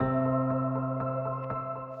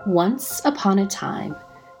Once upon a time,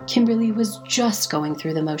 Kimberly was just going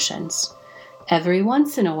through the motions. Every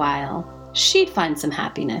once in a while, she'd find some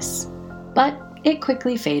happiness, but it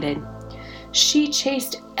quickly faded. She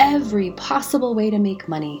chased every possible way to make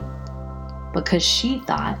money because she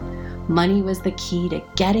thought money was the key to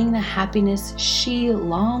getting the happiness she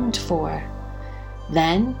longed for.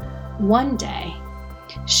 Then, one day,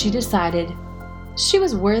 she decided she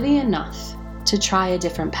was worthy enough to try a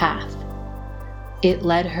different path. It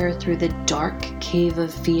led her through the dark cave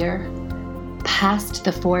of fear, past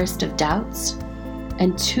the forest of doubts,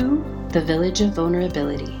 and to the village of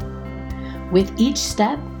vulnerability. With each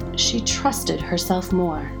step, she trusted herself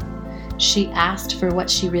more. She asked for what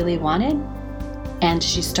she really wanted, and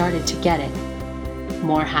she started to get it.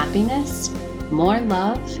 More happiness, more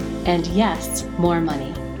love, and yes, more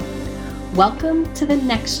money. Welcome to the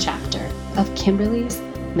next chapter of Kimberly's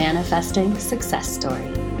Manifesting Success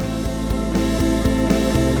Story.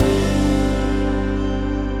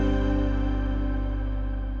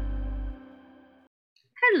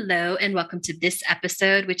 Hello, and welcome to this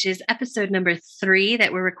episode, which is episode number 3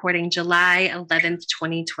 that we're recording July 11th,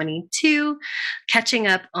 2022, catching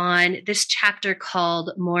up on this chapter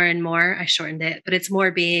called More and More. I shortened it, but it's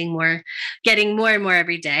more being more, getting more and more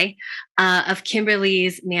every day, of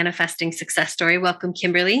Kimberly's Manifesting Success Story. Welcome,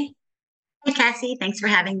 Kimberly. Hey, Cassie. Thanks for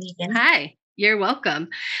having me again. Hi. You're welcome.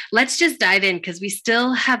 Let's just dive in because we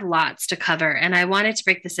still have lots to cover. And I wanted to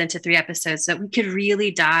break this into 3 episodes so that we could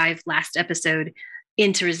really dive last episode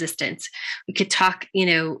into resistance. We could talk,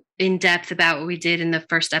 in depth about what we did in the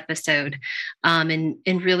first episode, and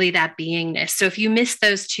really that beingness. So if you missed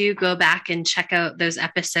those 2, go back and check out those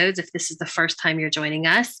episodes if this is the first time you're joining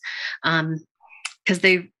us, because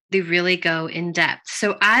they really go in depth.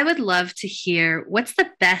 So I would love to hear, what's the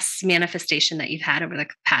best manifestation that you've had over the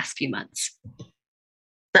past few months?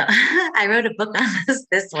 So I wrote a book on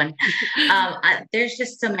this one. There's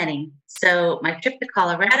just so many. So my trip to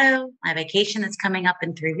Colorado, my vacation that's coming up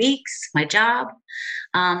in 3 weeks, my job.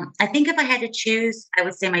 I think if I had to choose, I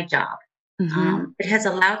would say my job. Mm-hmm. It has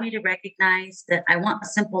allowed me to recognize that I want a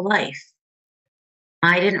simple life.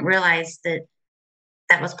 I didn't realize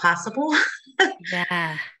that was possible.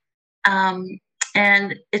 Yeah.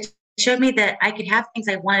 And it showed me that I could have things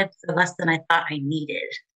I wanted for less than I thought I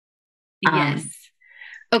needed. Yes.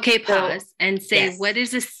 Okay, pause and say, yes. What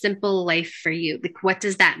is a simple life for you? Like, what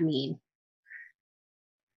does that mean?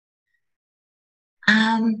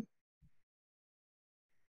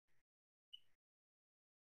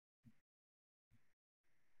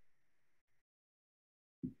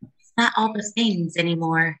 It's not all the things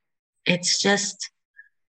anymore. It's just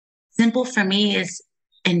simple for me is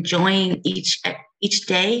enjoying each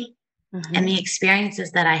day, mm-hmm. and the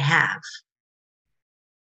experiences that I have.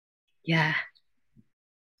 Yeah.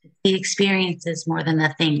 The experiences more than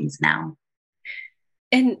the things now.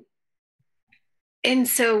 And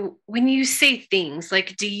so when you say things,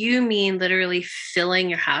 like, do you mean literally filling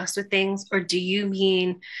your house with things, or do you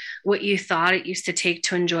mean what you thought it used to take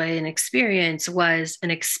to enjoy an experience was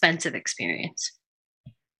an expensive experience?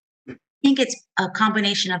 I think it's a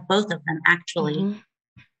combination of both of them, actually. Mm-hmm.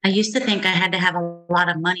 I used to think I had to have a lot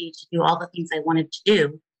of money to do all the things I wanted to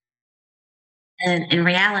do. And in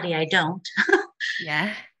reality, I don't.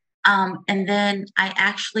 Yeah. And then I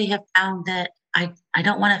actually have found that I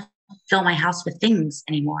don't want to fill my house with things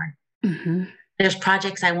anymore. Mm-hmm. There's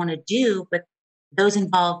projects I want to do, but those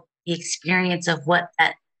involve the experience of what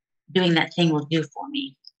doing that thing will do for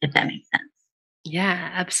me, if that makes sense.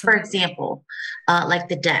 Yeah, absolutely. For example, like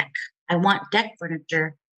the deck. I want deck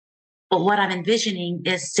furniture, but what I'm envisioning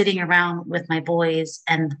is sitting around with my boys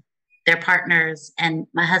and their partners and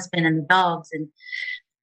my husband and the dogs and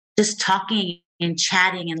just talking and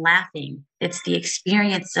chatting and laughing. It's the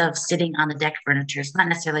experience of sitting on the deck furniture. It's not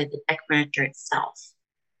necessarily the deck furniture itself.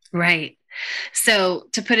 Right. So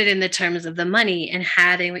to put it in the terms of the money and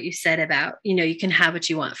having what you said about, you can have what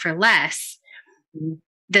you want for less. Mm-hmm.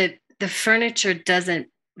 The furniture doesn't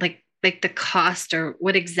like the cost or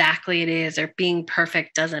what exactly it is or being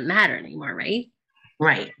perfect doesn't matter anymore, right?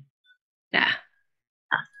 Right. Yeah.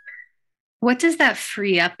 What does that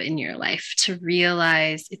free up in your life to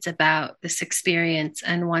realize it's about this experience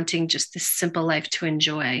and wanting just this simple life to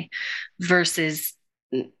enjoy versus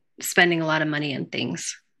spending a lot of money on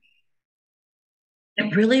things?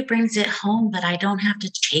 It really brings it home that I don't have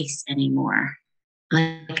to chase anymore.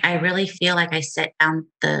 Like I really feel like I set down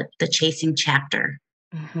the chasing chapter,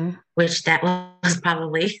 mm-hmm. which that was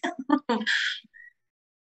probably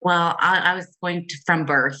well, I was going from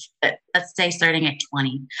birth, but let's say starting at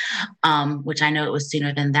 20, which I know it was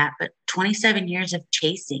sooner than that, but 27 years of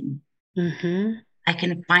chasing. Mm-hmm. I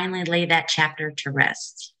can finally lay that chapter to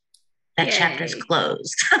rest. That chapter is Yay.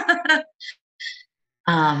 closed.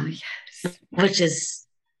 Oh, um, yes. which is,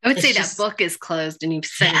 I would say it's that just, book is closed and you've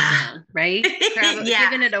set it yeah. down, right? Yeah.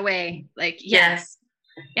 Given it away. Like, yeah. Yes.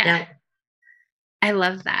 Yeah. Yeah. I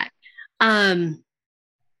love that. Um,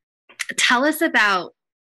 Tell us about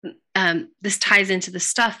this ties into the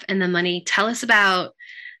stuff and the money. Tell us about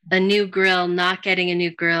a new grill, not getting a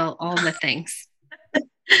new grill, all the things.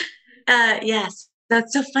 Yes.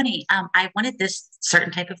 That's so funny. I wanted this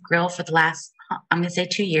certain type of grill for the last, I'm going to say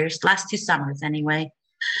 2 years, last 2 summers anyway.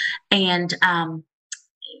 And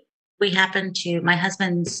we happened to, my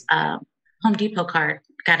husband's Home Depot card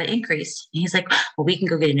got an increase. And he's like, well, we can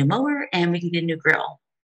go get a new mower and we can get a new grill.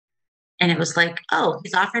 And it was like, oh,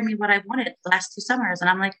 he's offering me what I wanted the last 2 summers. And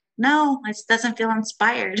I'm like, no, it doesn't feel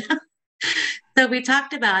inspired. So we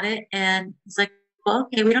talked about it and he's like, well,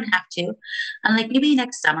 okay, we don't have to. I'm like, maybe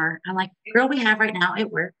next summer. I'm like, the grill we have right now,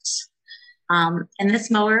 it works. And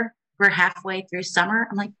this mower, we're halfway through summer.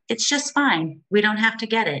 I'm like, it's just fine. We don't have to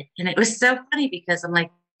get it. And it was so funny because I'm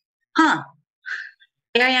like, huh,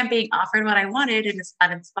 here I am being offered what I wanted and it's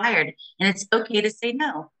not inspired. And it's okay to say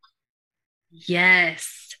no.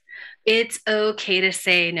 Yes. It's okay to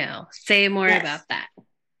say no. Say more Yes. about that.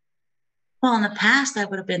 Well, in the past, I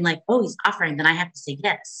would have been like, oh, he's offering, then I have to say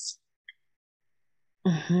yes.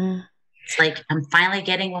 Mm-hmm. It's like, I'm finally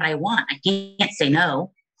getting what I want. I can't say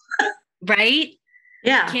no. Right?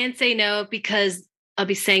 Yeah. Can't say no because I'll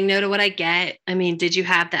be saying no to what I get. I mean, did you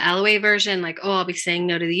have the LOA version? Like, oh, I'll be saying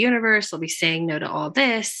no to the universe. I'll be saying no to all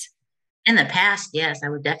this. In the past, yes, I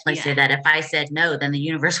would definitely say that. If I said no, then the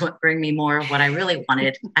universe would bring me more of what I really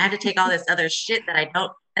wanted. I had to take all this other shit that I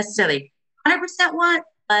don't necessarily 100% want.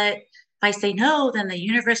 But if I say no, then the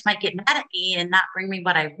universe might get mad at me and not bring me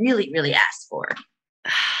what I really, really asked for.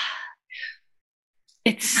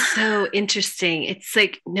 It's so interesting. It's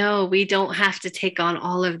like, no, we don't have to take on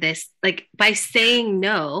all of this. Like by saying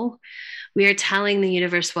no, we are telling the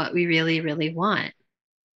universe what we really, really want.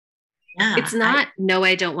 Yeah. It's not, no,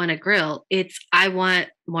 I don't want a grill. It's, I want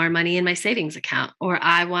more money in my savings account, or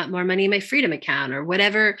I want more money in my freedom account, or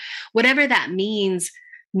whatever that means,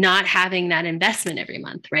 not having that investment every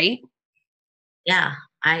month, right? Yeah.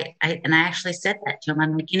 I actually said that to him.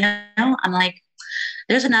 I'm like, I'm like,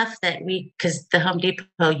 there's enough that because the Home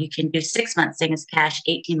Depot, you can do 6 months savings cash,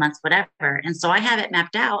 18 months, whatever. And so I have it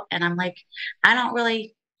mapped out and I'm like,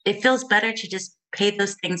 it feels better to just pay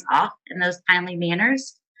those things off in those timely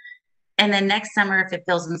manners. And then next summer, if it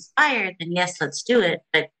feels inspired, then yes, let's do it.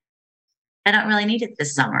 But I don't really need it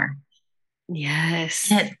this summer.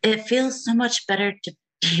 Yes. And it feels so much better to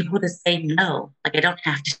be able to say no. Like I don't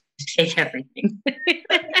have to take everything.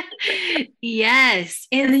 Yes.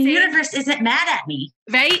 And the universe isn't mad at me.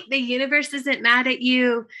 Right? The universe isn't mad at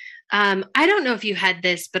you. I don't know if you had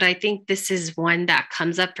this, but I think this is one that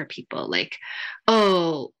comes up for people. Like,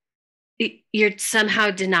 oh, you're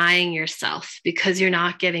somehow denying yourself because you're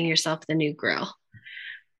not giving yourself the new grill.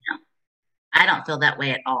 No, I don't feel that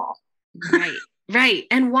way at all. Right. Right.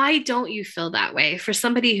 And why don't you feel that way? For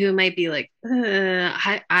somebody who might be like,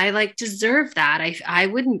 I like deserve that. I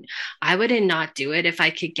wouldn't not do it if I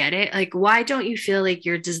could get it. Like, why don't you feel like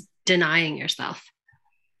you're just denying yourself?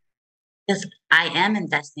 Because I am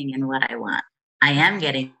investing in what I want. I am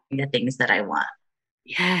getting the things that I want.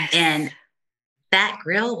 Yes. And that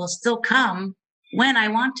grill will still come when I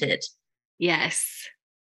want it. Yes.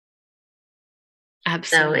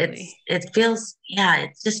 Absolutely. So it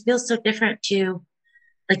just feels so different to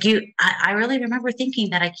like I really remember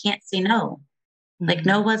thinking that I can't say no. Mm-hmm. Like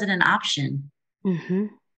no wasn't an option. Mm-hmm.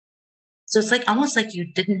 So it's like almost like you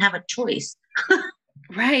didn't have a choice.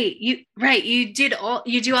 Right. You do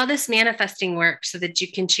all this manifesting work so that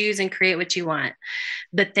you can choose and create what you want.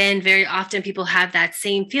 But then very often people have that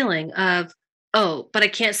same feeling of, oh, but I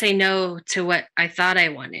can't say no to what I thought I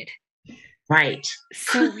wanted. Right.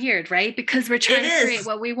 So weird, right? Because we're trying to create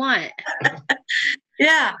what we want.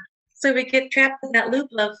 Yeah. So we get trapped in that loop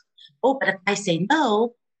of, oh, but if I say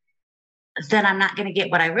no, then I'm not going to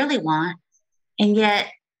get what I really want. And yet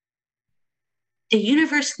the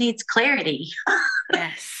universe needs clarity.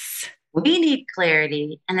 Yes. We need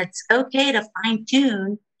clarity, and it's okay to fine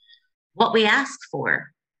tune what we ask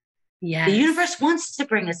for. Yes. The universe wants to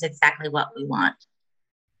bring us exactly what we want.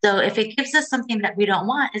 So if it gives us something that we don't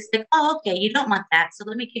want, it's like, oh, okay, you don't want that. So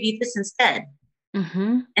let me give you this instead.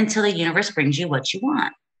 Mm-hmm. Until the universe brings you what you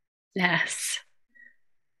want. Yes.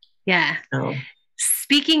 Yeah. So.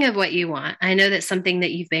 Speaking of what you want, I know that something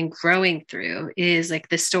that you've been growing through is like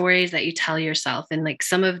the stories that you tell yourself and like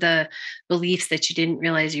some of the beliefs that you didn't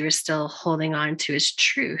realize you were still holding on to as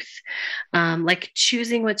truth. Like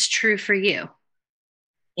choosing what's true for you.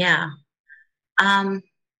 Yeah. Um,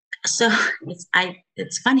 so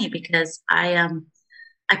it's funny because I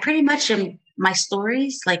pretty much am my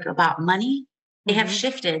stories like about money, they have Mm-hmm.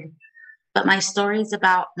 shifted, but my stories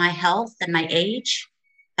about my health and my age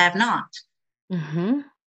have not. Mm-hmm.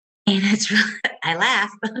 And it's really, I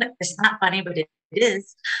laugh. It's not funny, but it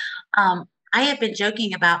is. I have been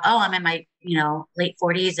joking about, oh, I'm in my, late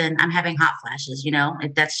 40s and I'm having hot flashes,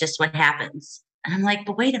 that's just what happens. And I'm like,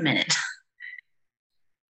 but wait a minute.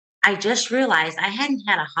 I just realized I hadn't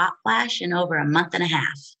had a hot flash in over a month and a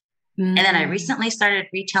half. And then I Mm. recently started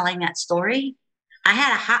retelling that story. I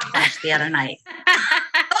had a hot flash the other night.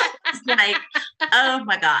 It's like, oh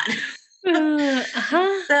my God.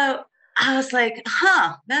 Uh-huh. So I was like,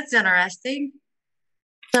 that's interesting.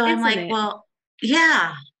 So I'm Isn't like, it? well,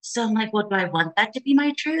 yeah. So I'm like, well, do I want that to be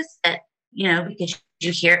my truth? That, because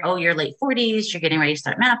you hear, oh, you're late 40s, you're getting ready to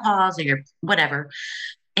start menopause or you're whatever,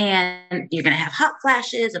 and you're going to have hot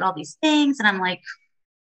flashes and all these things. And I'm like,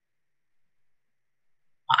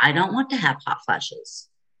 I don't want to have hot flashes.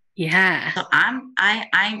 Yeah. So I'm,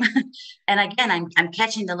 and again, I'm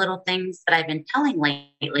catching the little things that I've been telling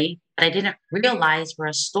lately that I didn't realize were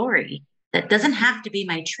a story that doesn't have to be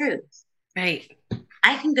my truth. Right.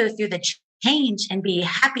 I can go through the change and be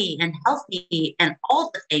happy and healthy and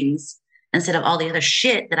all the things instead of all the other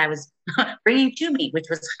shit that I was bringing to me, which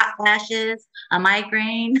was hot flashes, a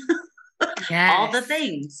migraine, all the Yes.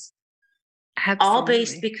 things. All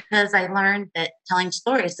based Absolutely. because I learned that telling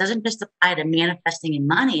stories doesn't just apply to manifesting in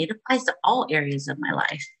money, it applies to all areas of my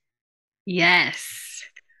life. Yes.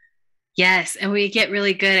 Yes. And we get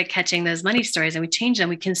really good at catching those money stories and we change them.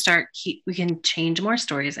 We can change more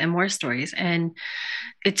stories and more stories. And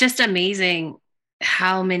it's just amazing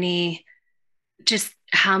how many, just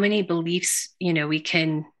how many beliefs,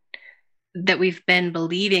 that we've been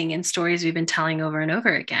believing in stories we've been telling over and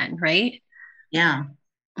over again. Right. Yeah.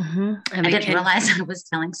 And I we didn't can, realize I was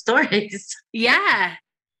telling stories. yeah.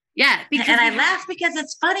 Yeah. Because And I laugh because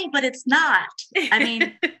it's funny, but it's not. I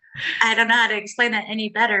mean, I don't know how to explain that any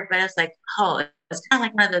better, but it's like, oh, it's kind of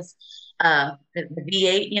like one of those the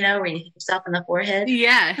V8, where you hit yourself in the forehead.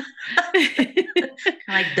 yeah. Kind of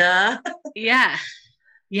like, duh. Yeah.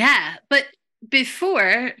 Yeah. But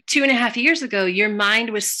before 2.5 years ago, your mind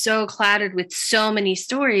was so cluttered with so many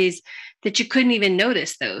stories that you couldn't even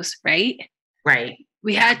notice those, right? Right.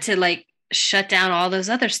 We Yeah. had to like shut down all those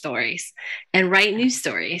other stories and write Yeah. new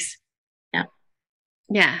stories. Yeah.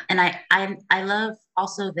 Yeah. And I love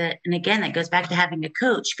also that, and again, that goes back to having a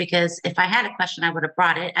coach, because if I had a question, I would have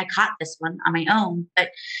brought it. I caught this one on my own, but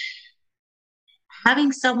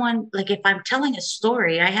having someone, like if I'm telling a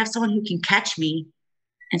story, I have someone who can catch me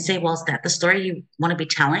and say, well, is that the story you want to be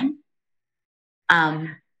telling?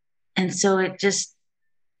 Um, and so it just,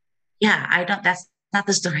 yeah, I don't, that's not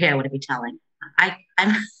the story I want to be telling. I'm,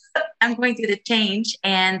 I'm going through the change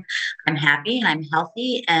and I'm happy and I'm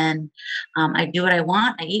healthy and I do what I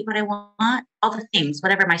want. I eat what I want, all the things,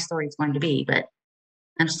 whatever my story is going to be, but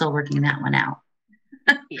I'm still working that one out.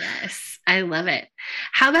 Yes. I love it.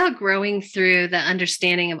 How about growing through the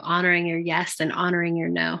understanding of honoring your yes and honoring your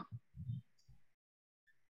no?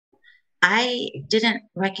 I didn't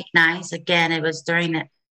recognize, again, it was during that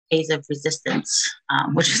phase of resistance,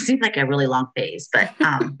 which seemed like a really long phase, but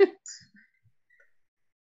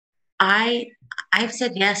I I've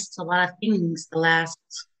said yes to a lot of things the last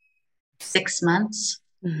 6 months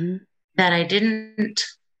Mm-hmm. that I didn't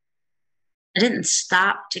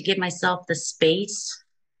stop to give myself the space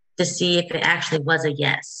to see if it actually was a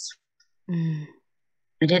yes. Mm.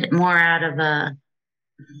 I did it more out of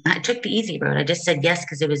I took the easy road. I just said yes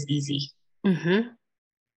because it was easy Mm-hmm.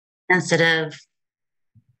 instead of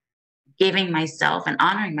giving myself and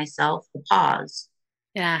honoring myself the pause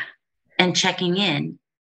Yeah. and checking in.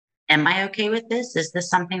 Am I okay with this? Is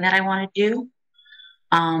this something that I want to do?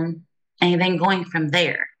 Um, and then going from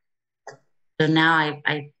there. So now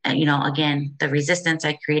again, the resistance,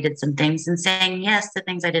 I created some things, and saying yes to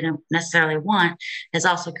things I didn't necessarily want has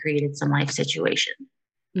also created some life situation.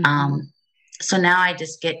 Mm-hmm. Um, so now I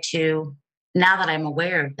just get to, now that I'm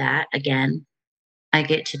aware of that again, I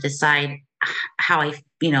get to decide how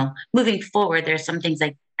moving forward, there's some things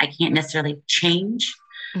I can't necessarily change,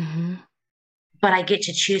 Mm-hmm. but I get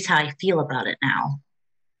to choose how I feel about it now.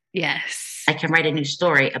 Yes. I can write a new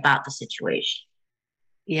story about the situation.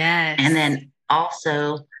 And Yes. then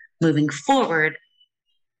also moving forward,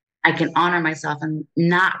 I can honor myself and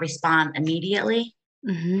not respond immediately.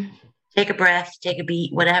 Mm-hmm. Take a breath, take a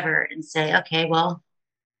beat, whatever, and say, okay, well,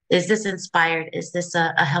 is this inspired? Is this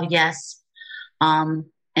a hell yes? And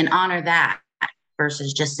honor that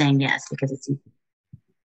versus just saying yes because it's easy.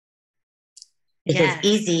 because Yes.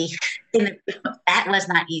 easy, that was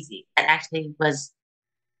not easy. That actually was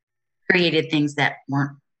created things that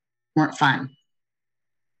weren't fun.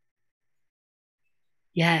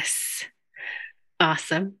 Yes.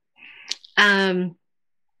 Awesome. Um,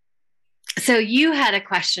 so you had a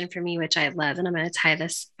question for me, which I love, and I'm going to tie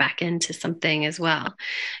this back into something as well.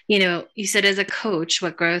 You said as a coach,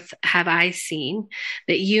 what growth have I seen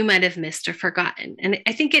that you might have missed or forgotten? And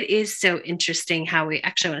I think it is so interesting how we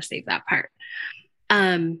actually want to save that part.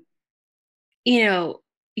 Um, you know,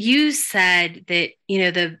 you said that,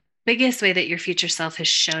 the biggest way that your future self has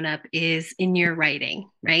shown up is in your writing,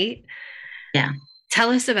 right? Yeah.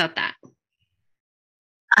 Tell us about that.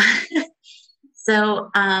 So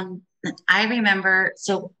I remember,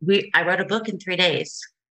 I wrote a book in 3 days,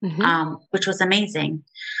 Mm-hmm. which was amazing.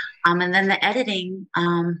 And then the editing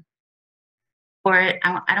for it,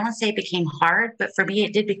 I don't want to say it became hard, but for me,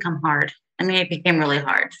 it did become hard. I mean, it became really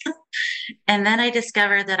hard. And then I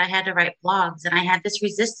discovered that I had to write blogs, and I had this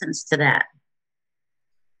resistance to that,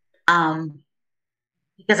 um,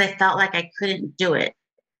 because I felt like I couldn't do it.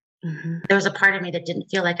 Mm-hmm. There was a part of me that didn't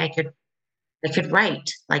feel like I could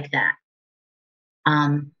write like that.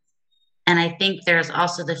 Um, and I think there's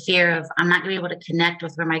also the fear of I'm not going to be able to connect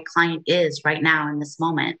with where my client is right now in this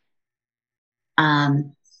moment.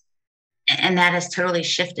 Um, and that has totally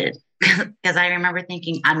shifted because I remember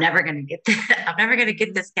thinking, I'm never going to get this. I'm never going to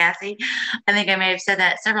get this, Cassie. I think I may have said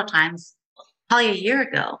that several times, probably a year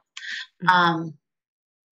ago. Um,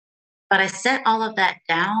 but I set all of that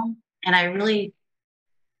down, and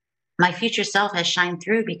my future self has shined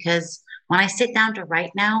through because when I sit down to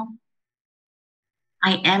write now,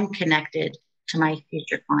 I am connected to my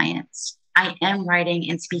future clients. I am writing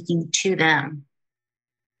and speaking to them.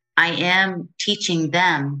 I am teaching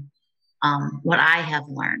them what I have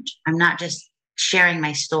learned. I'm not just sharing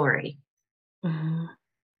my story. Mm-hmm.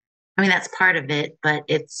 I mean, that's part of it, but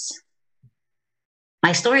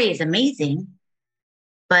my story is amazing,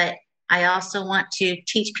 but I also want to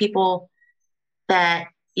teach people that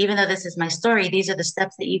even though this is my story, these are the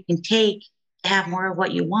steps that you can take to have more of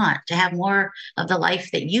what you want, to have more of the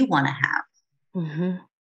life that you want to have. Mm-hmm.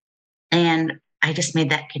 And I just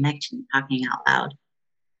made that connection talking out loud.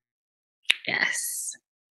 Yes.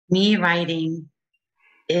 Me writing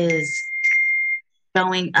is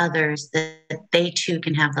showing others that they too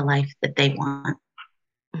can have the life that they want.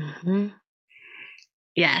 Mm-hmm.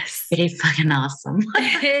 Yes. Pretty fucking awesome.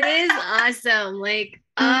 It is awesome. Like,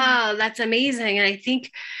 oh, that's amazing. And I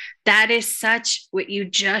think that is such what you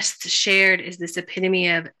just shared is this epitome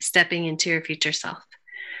of stepping into your future self.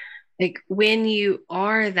 Like when you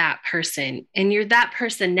are that person and you're that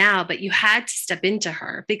person now, but you had to step into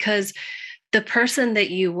her because the person that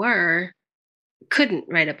you were couldn't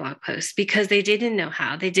write a blog post because they didn't know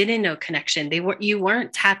how, they didn't know connection. You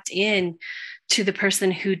weren't tapped in to the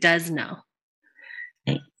person who does know.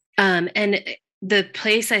 And the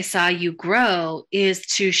place I saw you grow is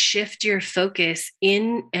to shift your focus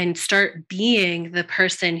in and start being the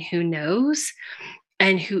person who knows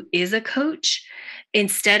and who is a coach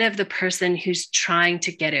instead of the person who's trying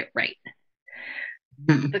to get it right.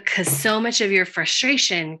 Because so much of your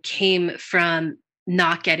frustration came from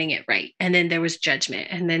not getting it right. And then there was judgment.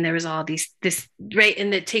 And then there was all this, right.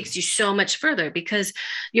 And it takes you so much further because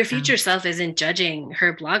your future self isn't judging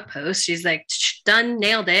her blog post. She's like, done,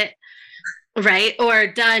 nailed it. Right. Or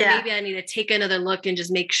done. Yeah. Maybe I need to take another look and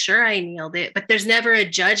just make sure I nailed it. But there's never a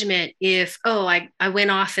judgment if, I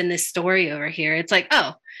went off in this story over here. It's like,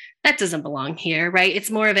 that doesn't belong here. Right.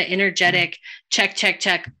 It's more of an energetic check, check,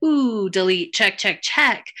 check. Ooh, delete, check, check,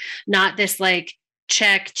 check. Not this like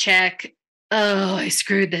check, check. Oh, I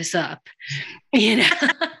screwed this up. And that's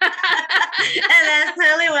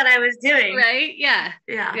totally what I was doing. Right. Yeah.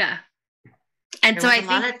 Yeah. Yeah. And there so was I a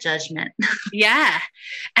think lot of judgment. Yeah.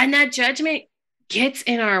 And that judgment gets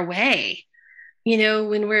in our way,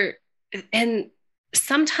 and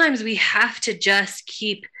sometimes we have to just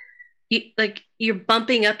keep, like, you're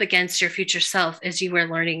bumping up against your future self as you were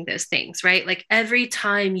learning those things, right? Like every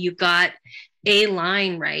time you got a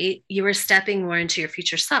line right, you were stepping more into your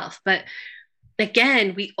future self. But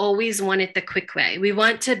again, we always want it the quick way. We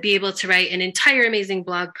want to be able to write an entire amazing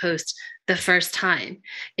blog post the first time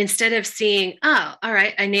instead of seeing, all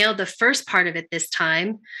right, I nailed the first part of it this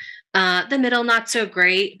time. The middle, not so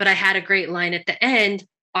great, but I had a great line at the end.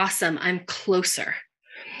 Awesome. I'm closer.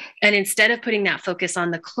 And instead of putting that focus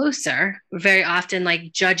on the closer, very often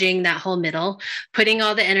like judging that whole middle, putting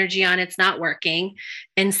all the energy on it's not working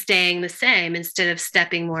and staying the same instead of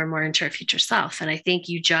stepping more and more into our future self. And I think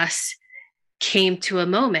you just came to a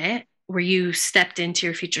moment where you stepped into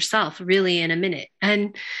your future self really in a minute.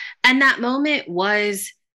 And that moment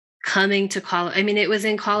was coming to I mean, it was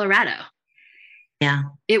in Colorado. Yeah.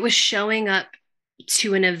 It was showing up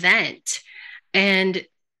to an event. And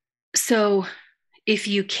so if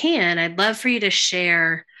you can, I'd love for you to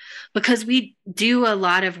share, because we do a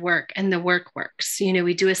lot of work and the work works.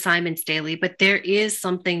 We do assignments daily, but there is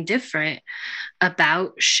something different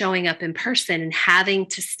about showing up in person and having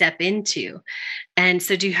to step into. And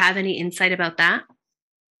so do you have any insight about that?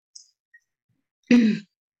 This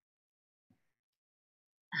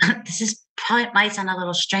is probably might sound a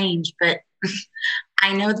little strange, but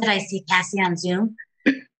I know that I see Cassie on Zoom.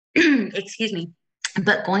 Excuse me.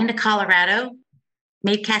 But going to Colorado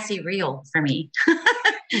made Cassie real for me.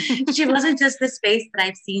 She wasn't just the space that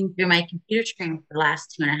I've seen through my computer screen for the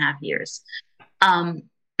last 2.5 years.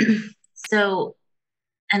 So,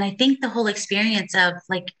 and I think the whole experience of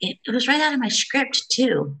like, it was right out of my script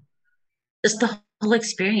too. Just the whole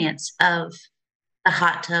experience of the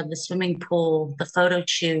hot tub, the swimming pool, the photo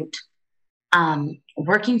shoot,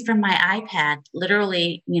 working from my iPad,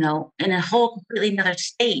 literally, in a whole completely another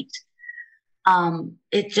state.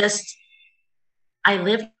 It just, I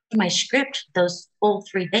lived my script those full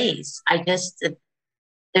 3 days.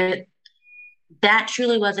 That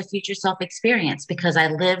truly was a future self experience because I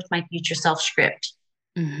lived my future self script.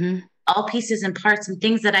 Mm-hmm. All pieces and parts and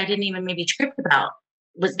things that I didn't even maybe script about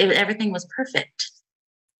everything was perfect.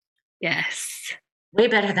 Yes. Way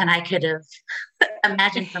better than I could have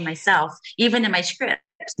imagined for myself, even in my scripts.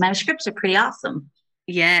 My scripts are pretty awesome.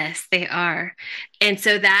 Yes, they are. And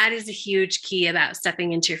so that is a huge key about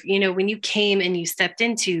stepping into, when you came and you stepped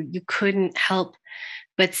into, you couldn't help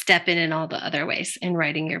but step in all the other ways in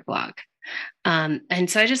writing your blog. And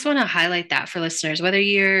so I just want to highlight that for listeners, whether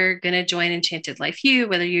you're going to join Enchanted Life U,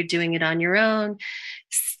 whether you're doing it on your own,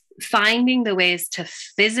 finding the ways to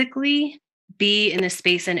physically be in the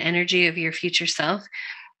space and energy of your future self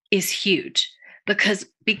is huge. Because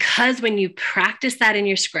when you practice that in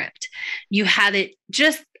your script, you have it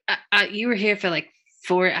just, you were here for like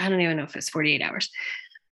I don't even know if it's 48 hours.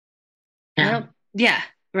 Yeah.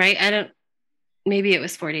 Right. Maybe it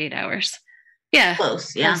was 48 hours. Yeah.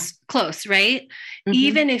 Close. Yeah. Close. Right. Mm-hmm.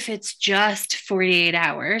 Even if it's just 48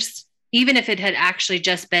 hours, even if it had actually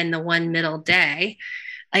just been the one middle day,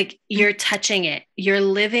 like you're touching it, you're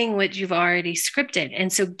living what you've already scripted.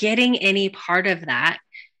 And so getting any part of that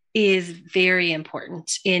is very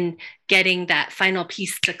important in getting that final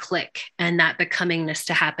piece to click and that becomingness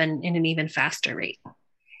to happen in an even faster rate.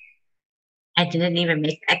 I didn't even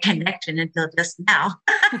make that connection until just now.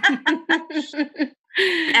 And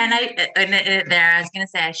I was going to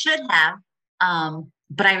say I should have,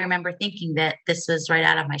 but I remember thinking that this was right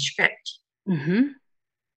out of my script. Mm-hmm.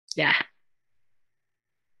 Yeah.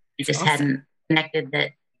 I just hadn't connected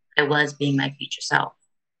that I was being my future self.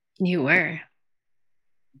 You were.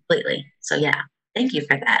 Completely. So yeah, thank you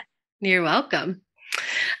for that. You're welcome.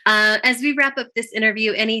 As we wrap up this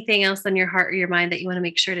interview, anything else on your heart or your mind that you want to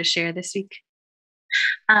make sure to share this week?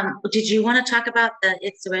 Did you want to talk about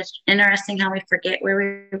it's interesting how we forget where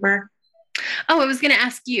we were? Oh, I was going to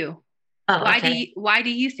ask you. Oh, why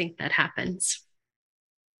do you think that happens?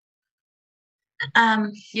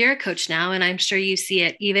 You're a coach now, and I'm sure you see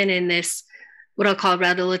it even in this, what I'll call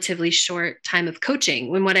relatively short time of coaching.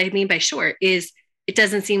 When what I mean by short is it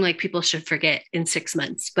doesn't seem like people should forget in 6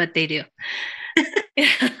 months, but they do.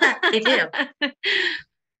 They do.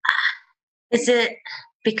 Is it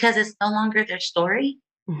because it's no longer their story?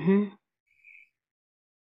 Mm-hmm.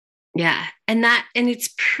 Yeah. And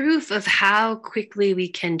it's proof of how quickly we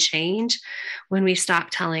can change when we stop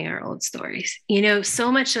telling our old stories,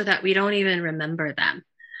 so much so that we don't even remember them.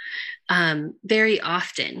 Very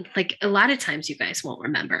often, like a lot of times you guys won't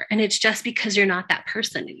remember. And it's just because you're not that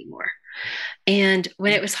person anymore. And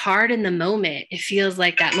when it was hard in the moment, it feels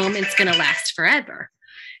like that moment's going to last forever.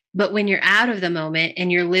 But when you're out of the moment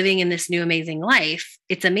and you're living in this new amazing life,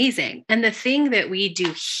 it's amazing. And the thing that we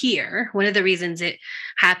do here, one of the reasons it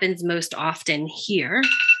happens most often here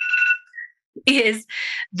is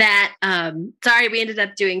that, we ended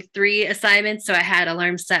up doing 3 assignments. So I had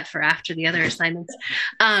alarms set for after the other assignments,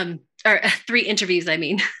 or 3 interviews, I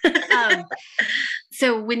mean.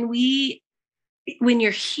 So when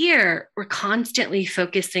you're here, we're constantly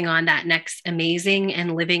focusing on that next amazing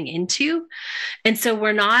and living into. And so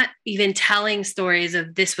we're not even telling stories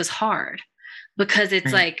of this was hard, because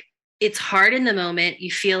it's like, it's hard in the moment,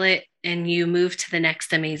 you feel it, and you move to the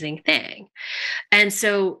next amazing thing. And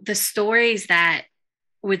so the stories that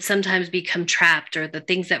would sometimes become trapped, or the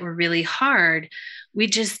things that were really hard,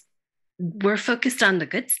 we're focused on the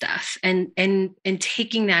good stuff and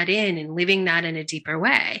taking that in and living that in a deeper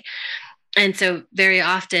way. And so very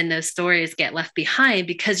often those stories get left behind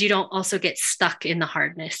because you don't also get stuck in the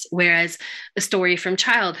hardness. Whereas a story from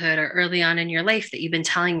childhood or early on in your life that you've been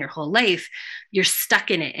telling your whole life, you're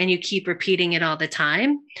stuck in it and you keep repeating it all the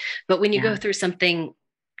time. But when you go through something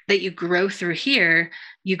that you grow through here,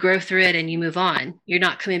 you grow through it and you move on. You're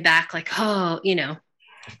not coming back like, oh,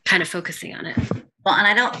 kind of focusing on it. Well, and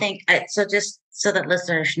I don't think, so just so that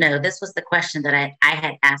listeners know, this was the question that I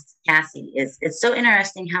had asked Cassie, is it's so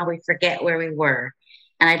interesting how we forget where we were.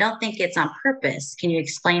 And I don't think it's on purpose. Can you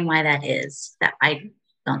explain why that is? That I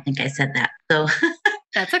don't think I said that. So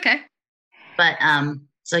that's okay. But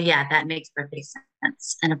so yeah, that makes perfect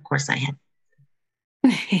sense. And of course I had.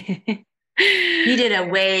 You did a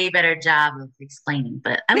way better job of explaining,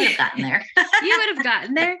 but I would have gotten there. You would have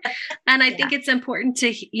gotten there. And I think it's important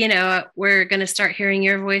to, we're going to start hearing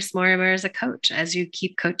your voice more and more as a coach as you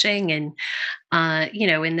keep coaching. And,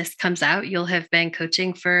 when this comes out, you'll have been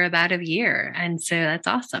coaching for about a year. And so that's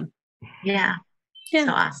awesome. Yeah. So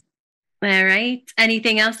awesome. All right.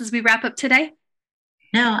 Anything else as we wrap up today?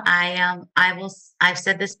 No, I've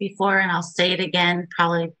said this before and I'll say it again,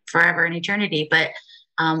 probably forever and eternity, but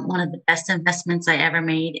one of the best investments I ever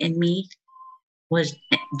made in me was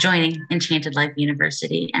joining Enchanted Life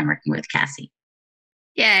University and working with Cassie.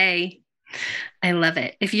 Yay. I love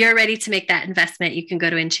it. If you're ready to make that investment, you can go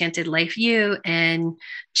to Enchanted Life U and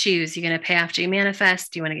choose. You're going to pay after you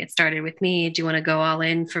manifest. Do you want to get started with me? Do you want to go all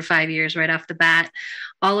in for 5 years right off the bat?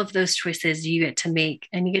 All of those choices you get to make,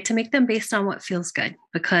 and you get to make them based on what feels good,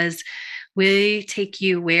 because we take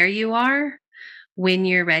you where you are when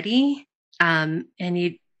you're ready. And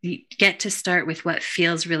you get to start with what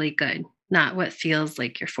feels really good, not what feels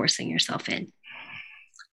like you're forcing yourself in.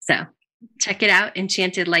 So check it out,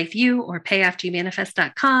 Enchanted Life U or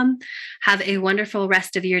payafteryoumanifest.com. Have a wonderful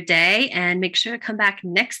rest of your day, and make sure to come back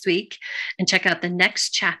next week and check out the next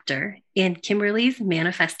chapter in Kimberly's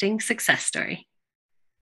manifesting success story.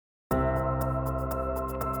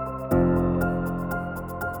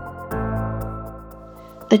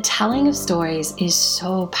 The telling of stories is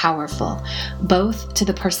so powerful, both to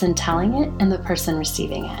the person telling it and the person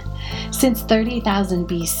receiving it. Since 30,000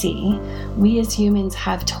 BC, we as humans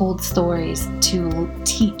have told stories to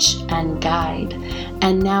teach and guide.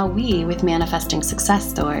 And now we, with Manifesting Success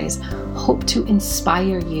Stories, hope to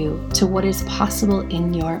inspire you to what is possible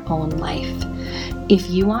in your own life. If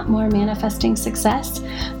you want more manifesting success,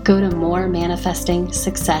 go to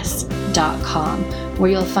moremanifestingsuccess.com,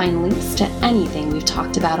 where you'll find links to anything we've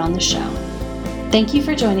talked about on the show. Thank you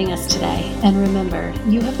for joining us today, and remember,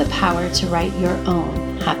 you have the power to write your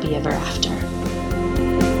own happy ever after.